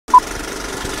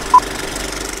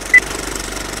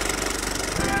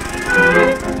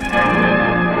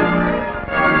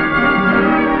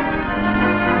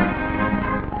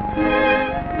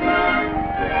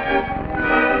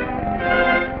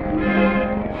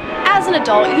As an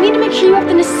adult, you need to make sure you have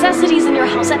the necessities in your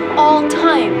house at all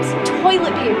times.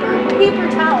 Toilet paper, paper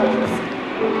towels.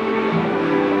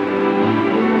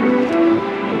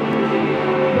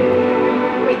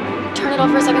 Wait, turn it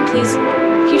off for a second, please.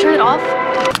 Can you turn it off?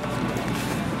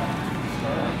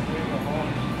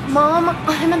 Mom,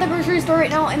 I'm at the grocery store right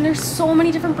now and there's so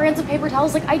many different brands of paper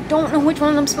towels, like I don't know which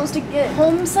one I'm supposed to get.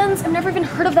 Home Sense? I've never even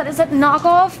heard of that. Is that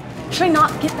knockoff? Should I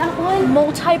not get that one?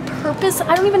 Multi-purpose?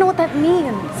 I don't even know what that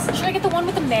means. Should I get the one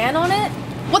with the man on it?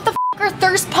 What the f are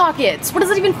thirst pockets? What does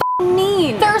it even f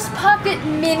mean? Thirst pocket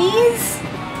minis?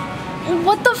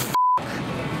 What the f?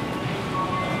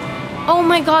 Oh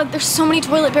my god, there's so many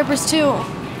toilet papers too.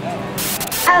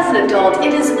 As an adult,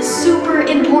 it is super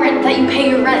important that you pay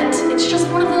your rent. It's just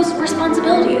one of those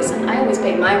responsibilities, and I always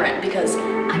pay my rent because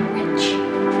I'm rich.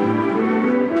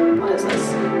 What is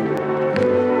this?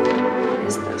 What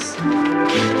is this? What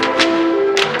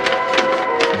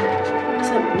does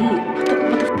that mean? What the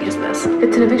f is this?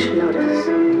 It's an eviction notice.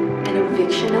 An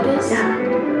eviction notice? Yeah.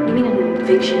 What do you mean an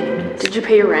eviction notice? Did you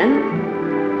pay your rent?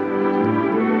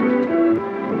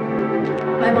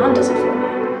 My mom does it for me.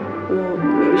 Well,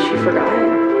 maybe she forgot.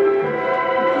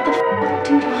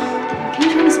 Dude, can you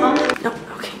turn this off? No,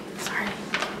 okay, sorry.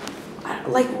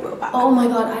 Oh my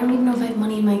god, I don't even know if I have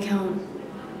money in my account.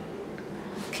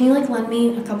 Can you lend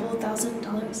me a couple of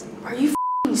 $1,000? Are you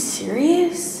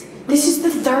serious? This is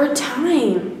the third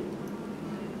time.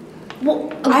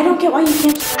 Well, I don't get why you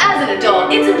can't. As an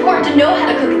adult, it's important to know how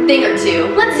to cook a thing or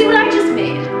two. Let's see what I just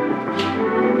made.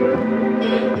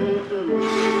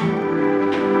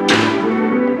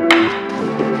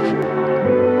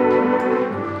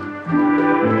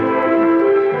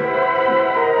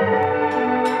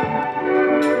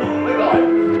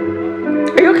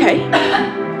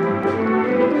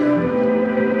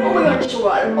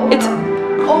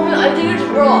 Oh my god, I think it's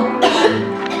wrong.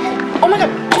 Oh my god.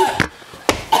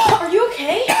 Are you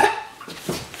okay?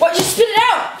 What? Just spit it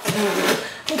out.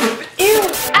 Ew.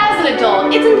 As an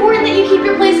adult, it's important that you keep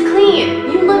your place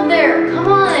clean. You live there. Come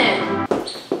on.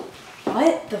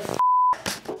 What the f?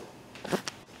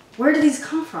 Where do these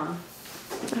come from?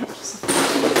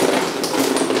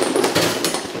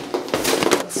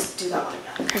 Let's do that one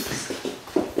again.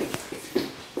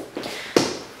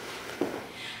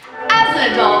 As an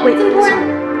adult, wait, it's important.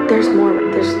 There's more.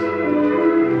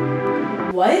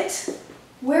 What?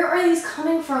 Where are these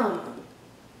coming from?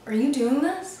 Are you doing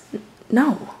this?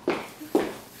 No.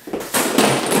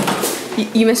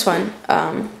 You missed one.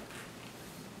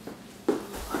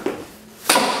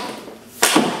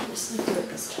 Just do it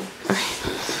this way.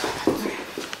 Okay.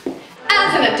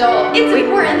 As an adult, it's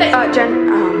important that Jen,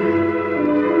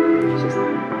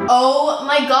 Oh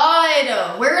my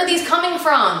god! Where are these coming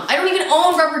from? I don't even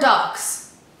own rubber ducks.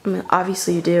 I mean,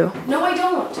 obviously you do. No, I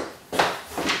don't.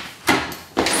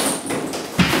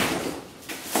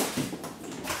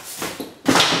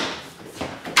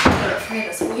 Forget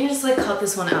this. We can just cut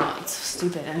this one out. It's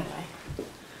stupid anyway.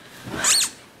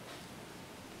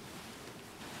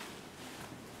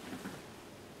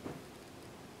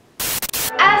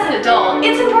 As an adult,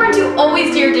 it's important to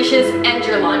always do your dishes and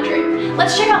your laundry.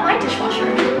 Let's check out my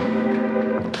dishwasher.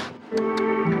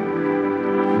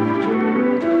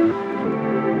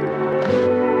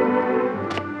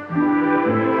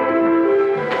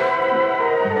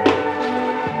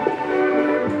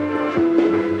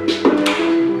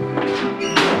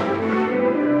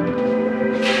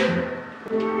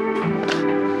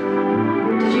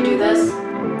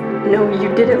 No, you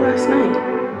did it last night.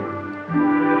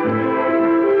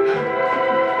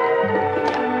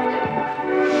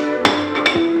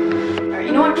 Alright,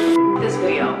 you know what? F this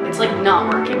video. It's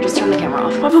not working. Just turn the camera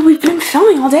off. What? But we've been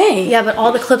filming all day. Yeah, but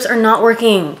all the clips are not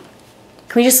working.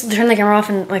 Can we just turn the camera off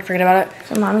and forget about it?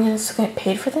 So Mommy gonna still get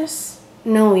paid for this?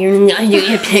 No, you're not. You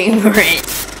get paid for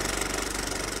it.